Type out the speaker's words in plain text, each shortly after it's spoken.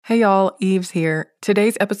Hey y'all, Eves here.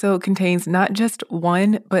 Today's episode contains not just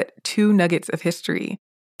one, but two nuggets of history.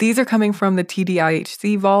 These are coming from the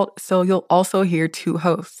TDIHC vault, so you'll also hear two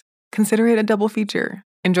hosts. Consider it a double feature.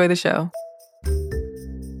 Enjoy the show.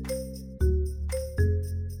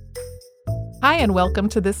 Hi, and welcome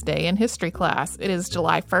to This Day in History class. It is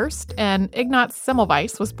July 1st, and Ignaz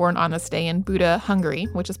Semmelweis was born on this day in Buda, Hungary,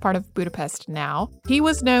 which is part of Budapest now. He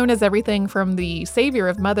was known as everything from the savior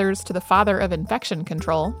of mothers to the father of infection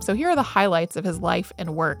control, so here are the highlights of his life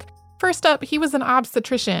and work. First up, he was an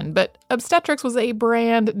obstetrician, but obstetrics was a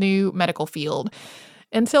brand new medical field.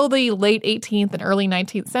 Until the late 18th and early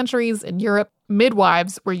 19th centuries in Europe,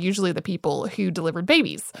 midwives were usually the people who delivered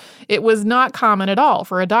babies. It was not common at all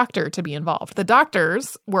for a doctor to be involved. The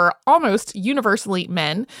doctors were almost universally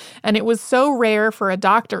men, and it was so rare for a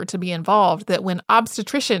doctor to be involved that when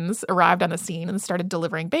obstetricians arrived on the scene and started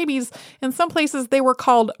delivering babies, in some places they were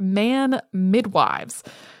called man midwives.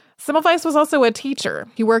 Semmelweis was also a teacher.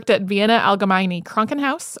 He worked at Vienna Allgemeine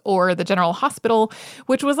Krankenhaus, or the General Hospital,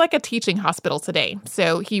 which was like a teaching hospital today.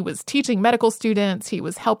 So he was teaching medical students, he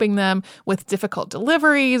was helping them with difficult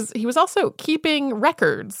deliveries. He was also keeping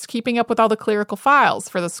records, keeping up with all the clerical files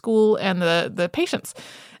for the school and the patients.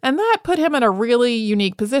 And that put him in a really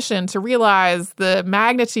unique position to realize the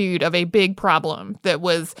magnitude of a big problem that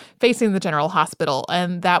was facing the General Hospital.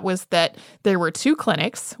 And that was that there were two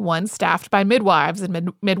clinics, one staffed by midwives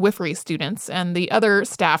and midwifery students, and the other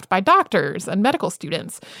staffed by doctors and medical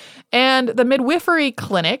students. And the midwifery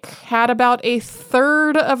clinic had about a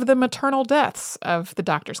third of the maternal deaths of the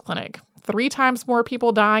doctor's clinic. 3 times more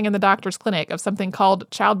people dying in the doctor's clinic of something called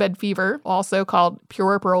childbed fever, also called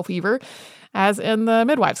puerperal fever, as in the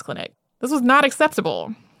midwife's clinic. This was not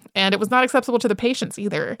acceptable, and it was not acceptable to the patients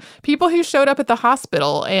either. People who showed up at the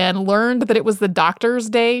hospital and learned that it was the doctor's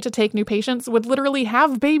day to take new patients would literally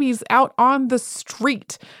have babies out on the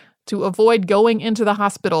street to avoid going into the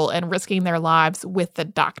hospital and risking their lives with the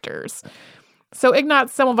doctors. So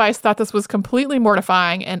Ignaz Semmelweis thought this was completely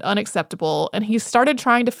mortifying and unacceptable, and he started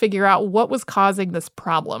trying to figure out what was causing this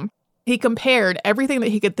problem. He compared everything that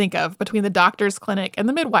he could think of between the doctor's clinic and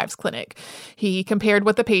the midwife's clinic. He compared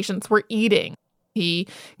what the patients were eating. He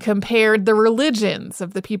compared the religions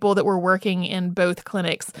of the people that were working in both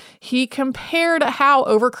clinics. He compared how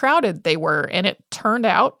overcrowded they were, and it turned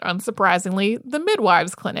out, unsurprisingly, the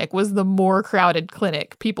midwife's clinic was the more crowded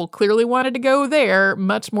clinic. People clearly wanted to go there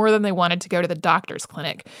much more than they wanted to go to the doctor's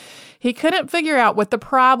clinic. He couldn't figure out what the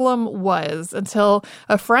problem was until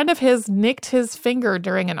a friend of his nicked his finger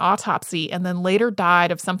during an autopsy and then later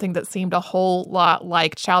died of something that seemed a whole lot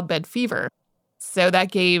like childbed fever. So that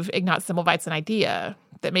gave Ignaz Semmelweis an idea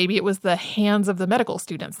that maybe it was the hands of the medical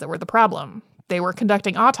students that were the problem. They were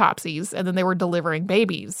conducting autopsies and then they were delivering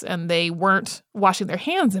babies, and they weren't washing their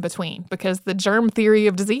hands in between because the germ theory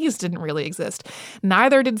of disease didn't really exist.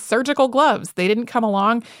 Neither did surgical gloves. They didn't come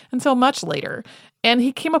along until much later. And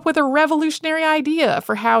he came up with a revolutionary idea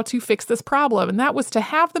for how to fix this problem, and that was to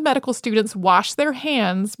have the medical students wash their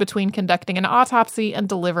hands between conducting an autopsy and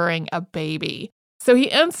delivering a baby. So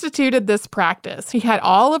he instituted this practice. He had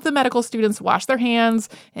all of the medical students wash their hands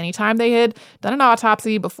anytime they had done an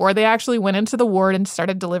autopsy before they actually went into the ward and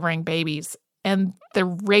started delivering babies. And the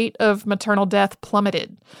rate of maternal death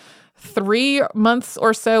plummeted. 3 months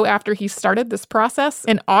or so after he started this process,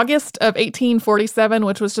 in August of 1847,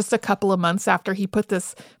 which was just a couple of months after he put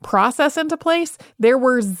this process into place, there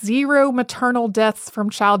were 0 maternal deaths from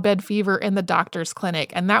childbed fever in the doctor's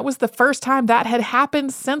clinic. And that was the first time that had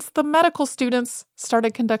happened since the medical students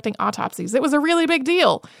started conducting autopsies. It was a really big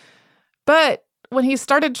deal. But when he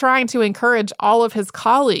started trying to encourage all of his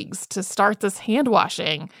colleagues to start this hand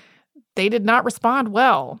washing, they did not respond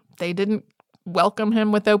well. They didn't welcome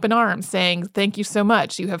him with open arms, saying, "Thank you so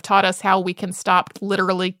much. You have taught us how we can stop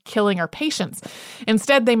literally killing our patients."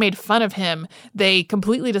 Instead, they made fun of him. They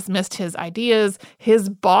completely dismissed his ideas. His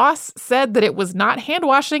boss said that it was not hand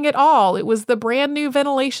washing at all. It was the brand new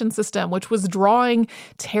ventilation system, which was drawing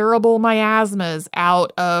terrible miasmas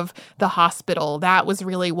out of the hospital. That was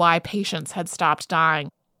really why patients had stopped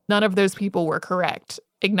dying. None of those people were correct.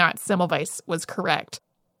 Ignaz Semmelweis was correct.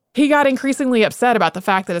 He got increasingly upset about the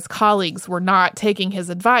fact that his colleagues were not taking his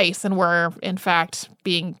advice and were, in fact,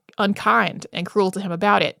 being unkind and cruel to him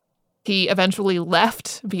about it. He eventually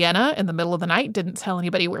left Vienna in the middle of the night, didn't tell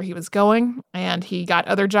anybody where he was going, and he got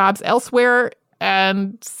other jobs elsewhere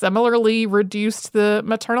and similarly reduced the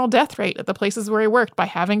maternal death rate at the places where he worked by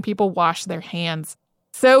having people wash their hands.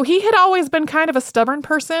 So he had always been kind of a stubborn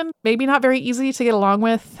person, maybe not very easy to get along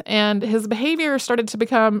with, and his behavior started to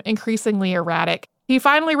become increasingly erratic. He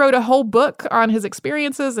finally wrote a whole book on his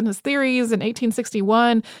experiences and his theories in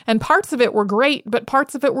 1861, and parts of it were great, but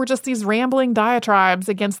parts of it were just these rambling diatribes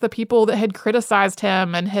against the people that had criticized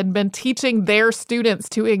him and had been teaching their students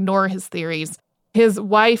to ignore his theories. His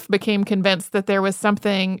wife became convinced that there was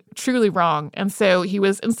something truly wrong, and so he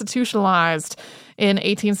was institutionalized in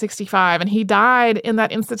 1865, and he died in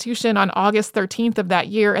that institution on August 13th of that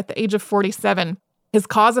year at the age of 47. His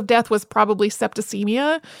cause of death was probably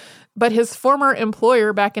septicemia, but his former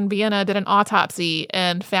employer back in Vienna did an autopsy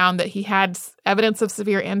and found that he had evidence of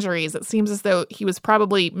severe injuries. It seems as though he was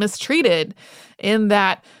probably mistreated in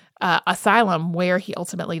that asylum where he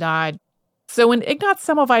ultimately died. So when Ignaz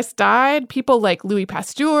Semmelweis died, people like Louis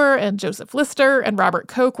Pasteur and Joseph Lister and Robert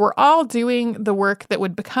Koch were all doing the work that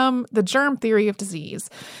would become the germ theory of disease.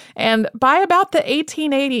 And by about the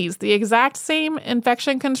 1880s, the exact same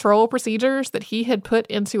infection control procedures that he had put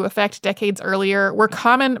into effect decades earlier were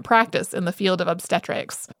common practice in the field of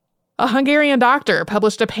obstetrics. A Hungarian doctor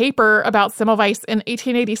published a paper about Semmelweis in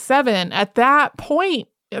 1887. At that point,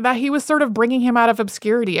 that he was sort of bringing him out of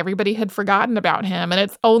obscurity. Everybody had forgotten about him. And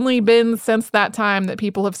it's only been since that time that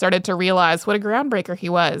people have started to realize what a groundbreaker he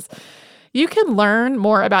was. You can learn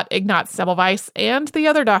more about Ignaz Semmelweis and the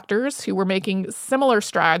other doctors who were making similar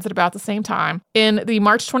strides at about the same time in the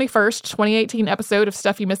March 21st, 2018 episode of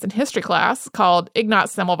Stuff You Missed in History Class called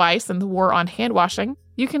Ignaz Semmelweis and the War on Hand Washing.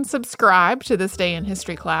 You can subscribe to This Day in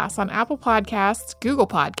History Class on Apple Podcasts, Google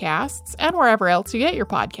Podcasts, and wherever else you get your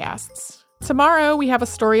podcasts. Tomorrow, we have a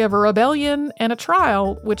story of a rebellion and a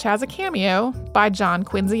trial, which has a cameo by John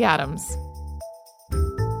Quincy Adams.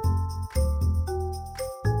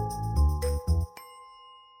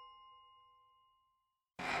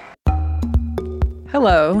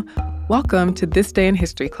 Hello. Welcome to This Day in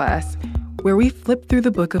History Class, where we flip through the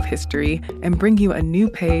book of history and bring you a new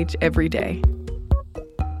page every day.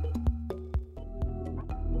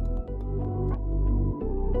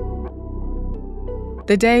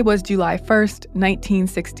 The day was July 1st,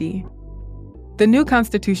 1960. The new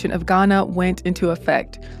Constitution of Ghana went into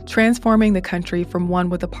effect, transforming the country from one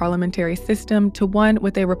with a parliamentary system to one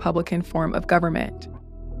with a republican form of government.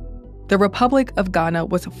 The Republic of Ghana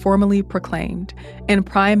was formally proclaimed, and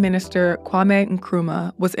Prime Minister Kwame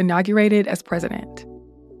Nkrumah was inaugurated as president.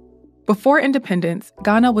 Before independence,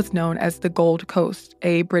 Ghana was known as the Gold Coast,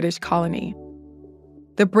 a British colony.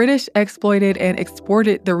 The British exploited and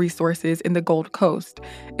exported the resources in the Gold Coast,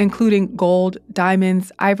 including gold,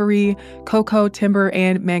 diamonds, ivory, cocoa, timber,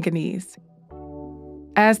 and manganese.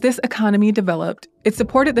 As this economy developed, it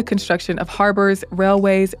supported the construction of harbors,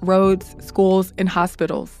 railways, roads, schools, and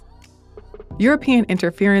hospitals. European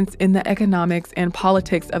interference in the economics and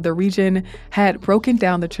politics of the region had broken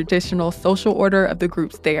down the traditional social order of the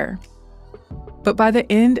groups there. But by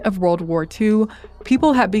the end of World War II,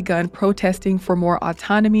 people had begun protesting for more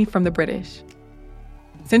autonomy from the British.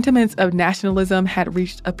 Sentiments of nationalism had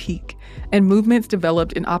reached a peak, and movements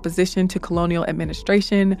developed in opposition to colonial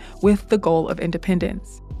administration with the goal of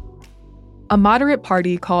independence. A moderate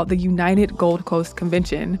party called the United Gold Coast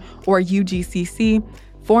Convention, or UGCC,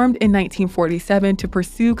 formed in 1947 to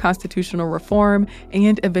pursue constitutional reform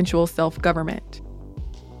and eventual self-government.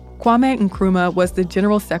 Kwame Nkrumah was the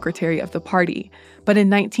general secretary of the party, but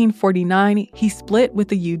in 1949, he split with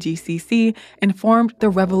the UGCC and formed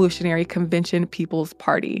the Revolutionary Convention People's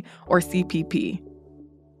Party, or CPP.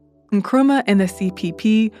 Nkrumah and the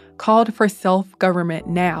CPP called for self-government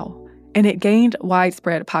now, and it gained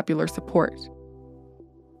widespread popular support.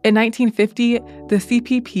 In 1950, the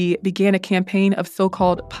CPP began a campaign of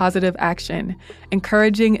so-called positive action,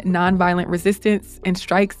 encouraging nonviolent resistance and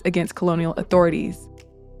strikes against colonial authorities.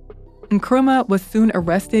 Nkrumah was soon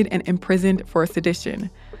arrested and imprisoned for sedition,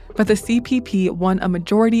 but the CPP won a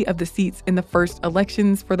majority of the seats in the first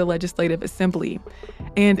elections for the Legislative Assembly,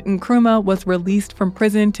 and Nkrumah was released from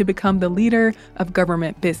prison to become the leader of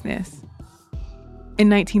government business. In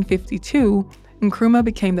 1952, Nkrumah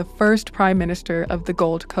became the first prime minister of the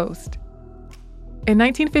Gold Coast. In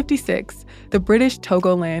 1956, the British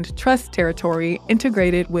Togoland Trust Territory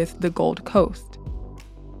integrated with the Gold Coast.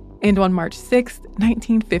 And on March 6,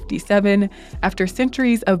 1957, after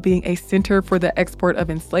centuries of being a center for the export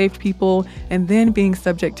of enslaved people and then being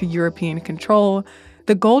subject to European control,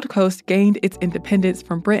 the Gold Coast gained its independence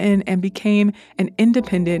from Britain and became an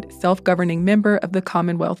independent, self-governing member of the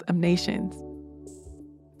Commonwealth of Nations.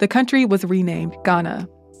 The country was renamed Ghana.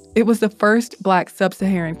 It was the first Black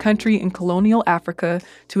sub-Saharan country in colonial Africa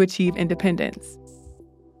to achieve independence.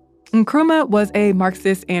 Nkrumah was a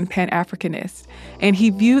Marxist and Pan-Africanist, and he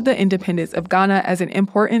viewed the independence of Ghana as an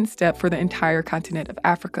important step for the entire continent of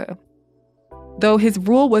Africa. Though his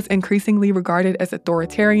rule was increasingly regarded as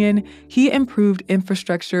authoritarian, he improved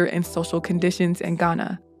infrastructure and social conditions in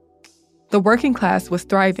Ghana. The working class was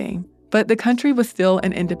thriving, but the country was still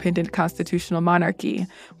an independent constitutional monarchy,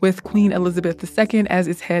 with Queen Elizabeth II as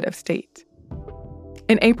its head of state.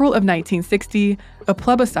 In April of 1960, a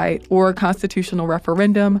plebiscite, or constitutional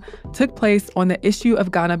referendum, took place on the issue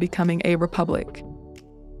of Ghana becoming a republic.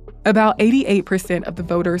 About 88% of the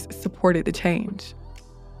voters supported the change.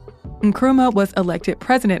 Nkrumah was elected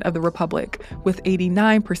president of the republic with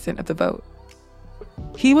 89% of the vote.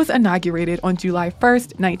 He was inaugurated on July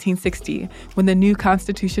 1st, 1960, when the new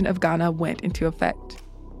Constitution of Ghana went into effect.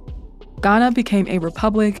 Ghana became a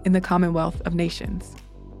republic in the Commonwealth of Nations.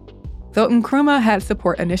 Though Nkrumah had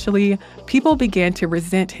support initially, people began to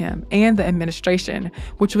resent him and the administration,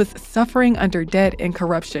 which was suffering under debt and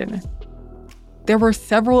corruption. There were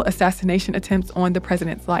several assassination attempts on the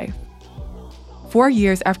president's life. 4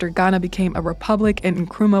 years after Ghana became a republic and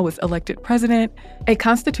Nkrumah was elected president, a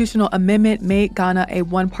constitutional amendment made Ghana a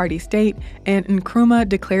one-party state, and Nkrumah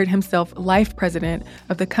declared himself life president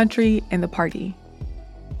of the country and the party.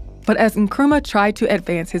 But as Nkrumah tried to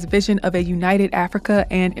advance his vision of a united Africa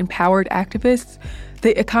and empowered activists,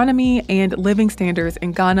 the economy and living standards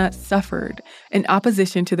in Ghana suffered, and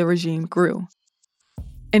opposition to the regime grew.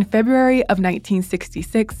 In February of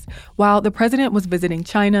 1966, while the president was visiting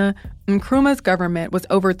China, Nkrumah's government was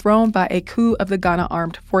overthrown by a coup of the Ghana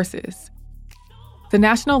Armed Forces. The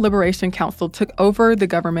National Liberation Council took over the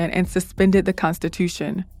government and suspended the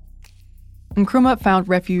constitution. Nkrumah found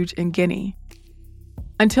refuge in Guinea.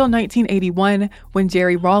 Until 1981, when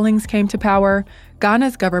Jerry Rawlings came to power,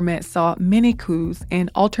 Ghana's government saw many coups and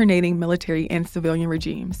alternating military and civilian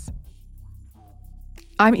regimes.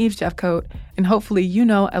 I'm Eve Jeffcoat, and hopefully you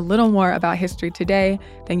know a little more about history today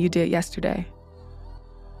than you did yesterday.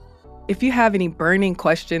 If you have any burning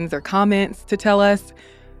questions or comments to tell us,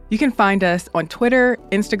 you can find us on Twitter,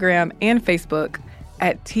 Instagram, and Facebook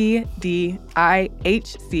at TDIHC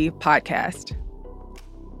Podcast.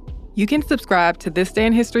 You can subscribe to This Day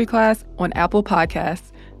in History class on Apple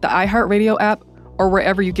Podcasts, the iHeartRadio app, or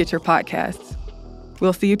wherever you get your podcasts.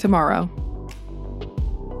 We'll see you tomorrow.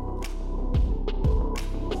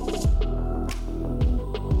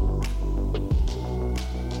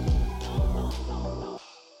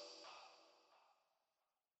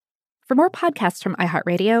 For more podcasts from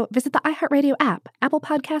iHeartRadio, visit the iHeartRadio app, Apple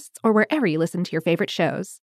Podcasts, or wherever you listen to your favorite shows.